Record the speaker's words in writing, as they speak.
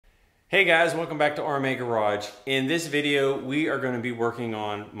Hey guys, welcome back to RMA Garage. In this video, we are going to be working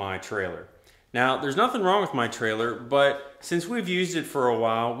on my trailer. Now, there's nothing wrong with my trailer, but since we've used it for a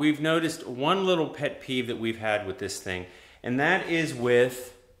while, we've noticed one little pet peeve that we've had with this thing, and that is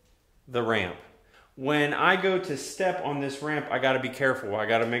with the ramp. When I go to step on this ramp, I got to be careful. I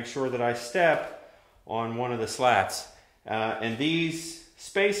got to make sure that I step on one of the slats. And these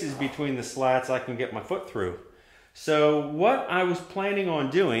spaces between the slats, I can get my foot through. So what I was planning on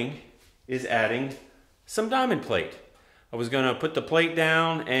doing is adding some diamond plate. I was going to put the plate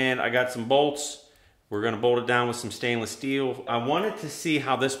down and I got some bolts. We're going to bolt it down with some stainless steel. I wanted to see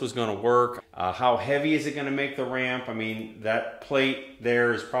how this was going to work. How heavy is it going to make the ramp? I mean, that plate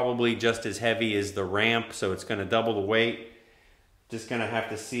there is probably just as heavy as the ramp, so it's going to double the weight. Just going to have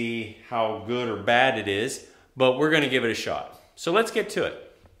to see how good or bad it is, but we're going to give it a shot. So let's get to it.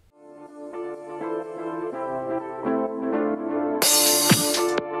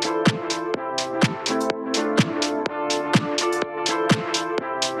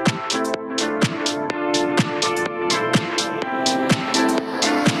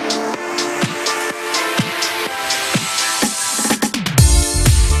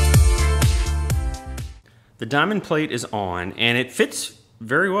 The diamond plate is on, and it fits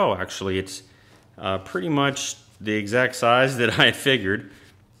very well, actually. It's pretty much the exact size that I had figured.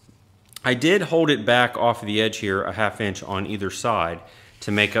 I did hold it back off of the edge here a ½ inch on either side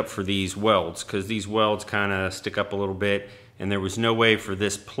to make up for these welds, because these welds kind of stick up a little bit, and there was no way for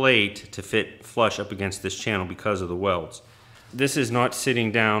this plate to fit flush up against this channel because of the welds. This is not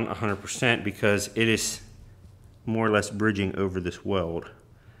sitting down 100% because it is more or less bridging over this weld.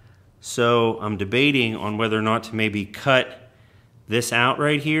 So I'm debating on whether or not to maybe cut this out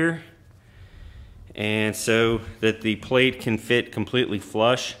right here, and so that the plate can fit completely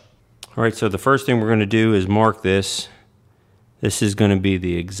flush. All right, so the first thing we're going to do is mark this. This is going to be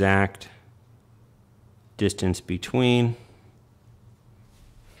the exact distance between.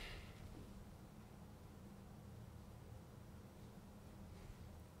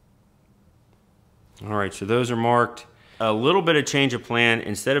 All right, so those are marked. A little bit of change of plan.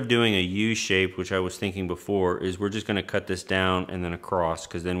 Instead of doing a U shape, which I was thinking before, is we're just going to cut this down and then across,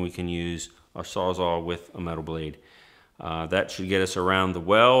 because then we can use a Sawzall with a metal blade. That should get us around the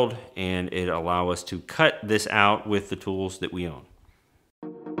weld, and it allow us to cut this out with the tools that we own.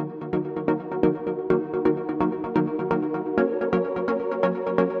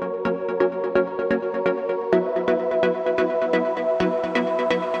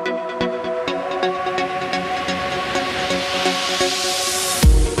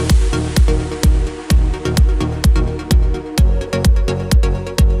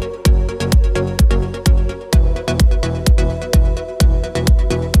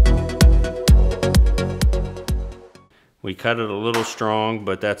 We cut it a little strong,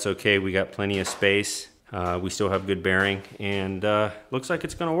 but that's okay. We got plenty of space. We still have good bearing, and looks like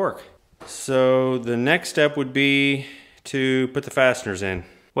it's gonna work. So the next step would be to put the fasteners in.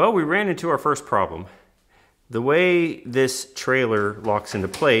 Well, we ran into our first problem. The way this trailer locks into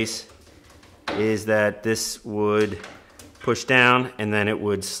place is that this would push down and then it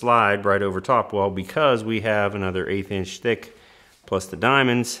would slide right over top. Well, because we have another 1/8 inch thick plus the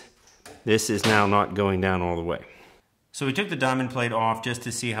diamonds, this is now not going down all the way. So we took the diamond plate off just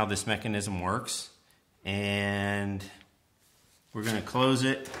to see how this mechanism works, and we're going to close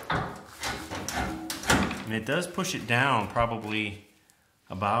it, and it does push it down probably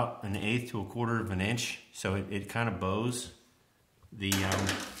about 1/8 to 1/4 of an inch, so it kind of bows the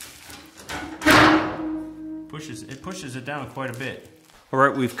pushes it down quite a bit. All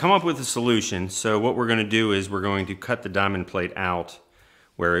right, we've come up with a solution. So what we're going to do is we're going to cut the diamond plate out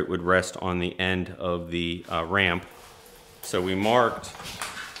where it would rest on the end of the ramp. So we marked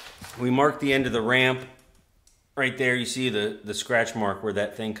the end of the ramp right there. You see the scratch mark where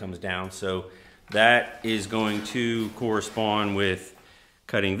that thing comes down. So that is going to correspond with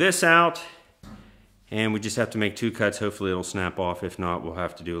cutting this out, and we just have to make 2 cuts. Hopefully it'll snap off. If not, we'll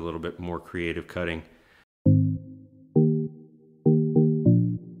have to do a little bit more creative cutting.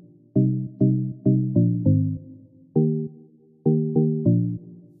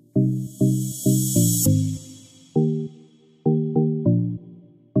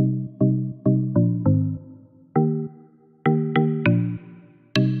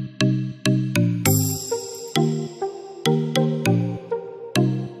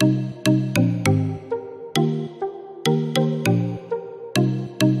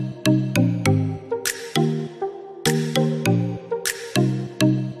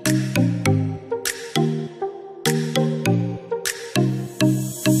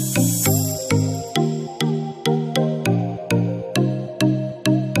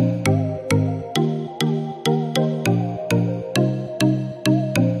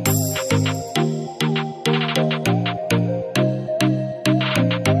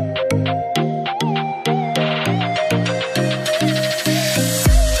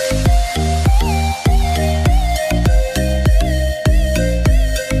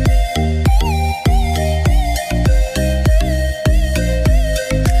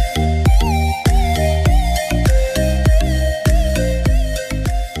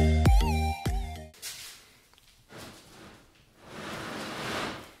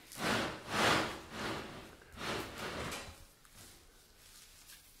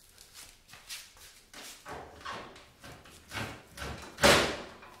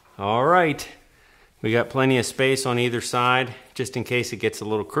 All right, we got plenty of space on either side just in case it gets a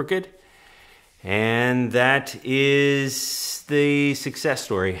little crooked. And that is the success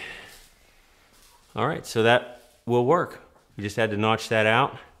story. All right, so that will work. We just had to notch that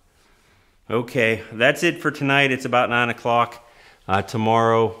out. Okay, that's it for tonight. It's about 9 o'clock.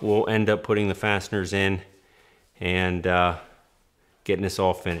 Tomorrow we'll end up putting the fasteners in and getting this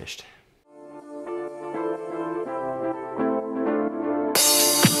all finished.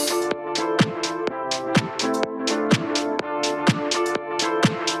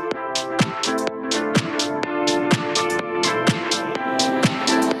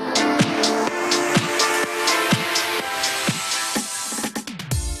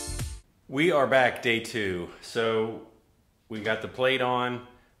 We are back day 2. So we got the plate on,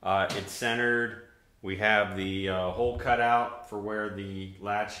 it's centered. We have the hole cut out for where the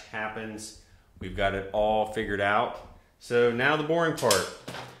latch happens. We've got it all figured out. So now the boring part,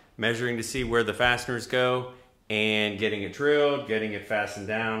 measuring to see where the fasteners go and getting it drilled, getting it fastened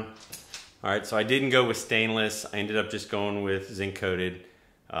down. All right, so I didn't go with stainless. I ended up just going with zinc coated.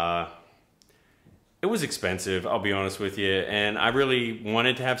 It was expensive, I'll be honest with you, and I really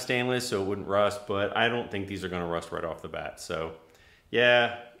wanted to have stainless so it wouldn't rust, but I don't think these are gonna rust right off the bat. So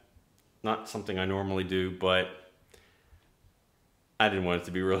yeah, not something I normally do, but I didn't want it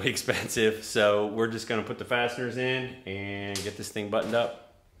to be really expensive. So we're just gonna put the fasteners in and get this thing buttoned up.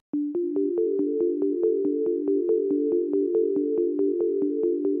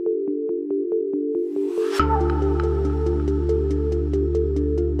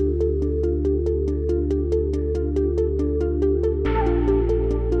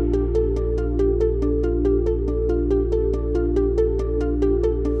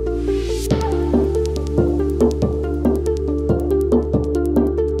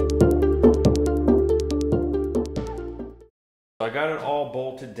 I got it all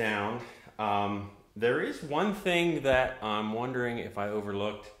bolted down. There is one thing that I'm wondering if I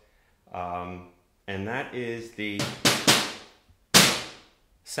overlooked, and that is the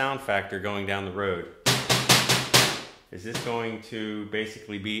sound factor going down the road. Is this going to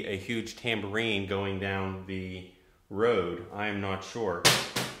basically be a huge tambourine going down the road? I am not sure.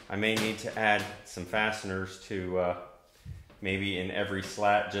 I may need to add some fasteners to maybe in every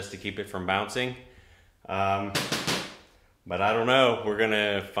slat just to keep it from bouncing. But I don't know, we're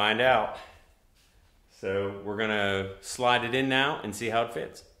gonna find out. So we're gonna slide it in now and see how it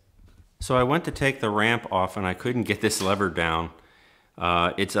fits. So I went to take the ramp off and I couldn't get this lever down.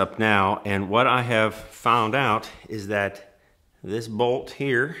 It's up now, and what I have found out is that this bolt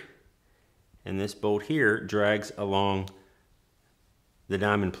here and this bolt here drags along the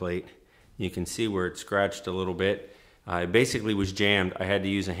diamond plate. You can see where it scratched a little bit. It basically was jammed. I had to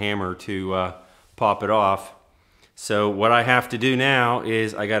use a hammer to pop it off. So what I have to do now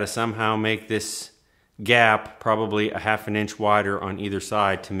is I got to somehow make this gap probably a ½ an inch wider on either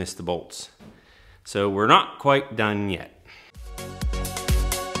side to miss the bolts. So we're not quite done yet.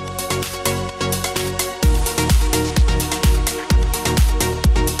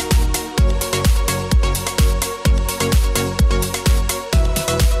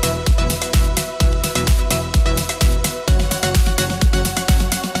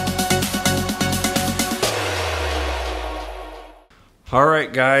 All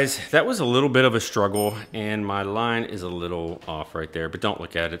right, guys, that was a little bit of a struggle, and my line is a little off right there, but don't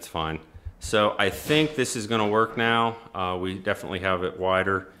look at it, it's fine. So I think this is gonna work now. We definitely have it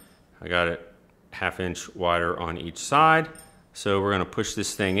wider. I got it ½ inch wider on each side. So we're gonna push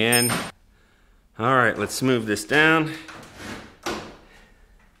this thing in. All right, let's move this down.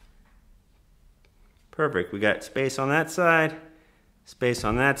 Perfect, we got space on that side, space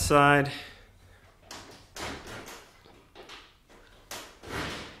on that side.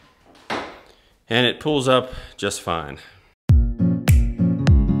 And it pulls up just fine.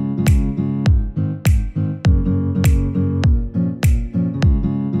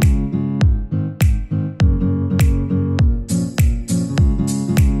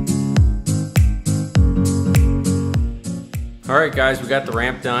 All right, guys, we got the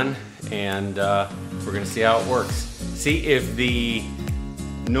ramp done, and we're gonna see how it works. See if the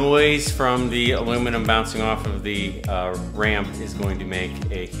noise from the aluminum bouncing off of the ramp is going to make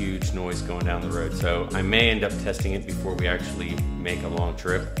a huge noise going down the road. So I may end up testing it before we actually make a long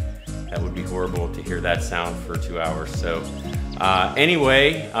trip. That would be horrible to hear that sound for 2 hours. So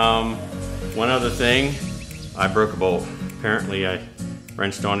anyway, one other thing, I broke a bolt. Apparently I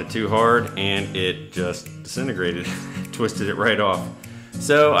wrenched on it too hard and it just disintegrated, twisted it right off.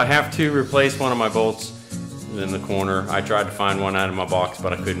 So I have to replace one of my bolts in the corner. I tried to find one out of my box,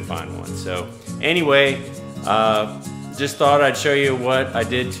 but I couldn't find one. So anyway, just thought I'd show you what I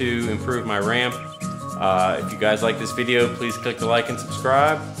did to improve my ramp. If you guys like this video, please click the like and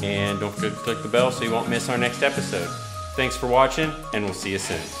subscribe, and don't forget to click the bell so you won't miss our next episode. Thanks for watching, and we'll see you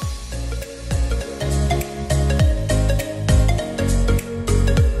soon.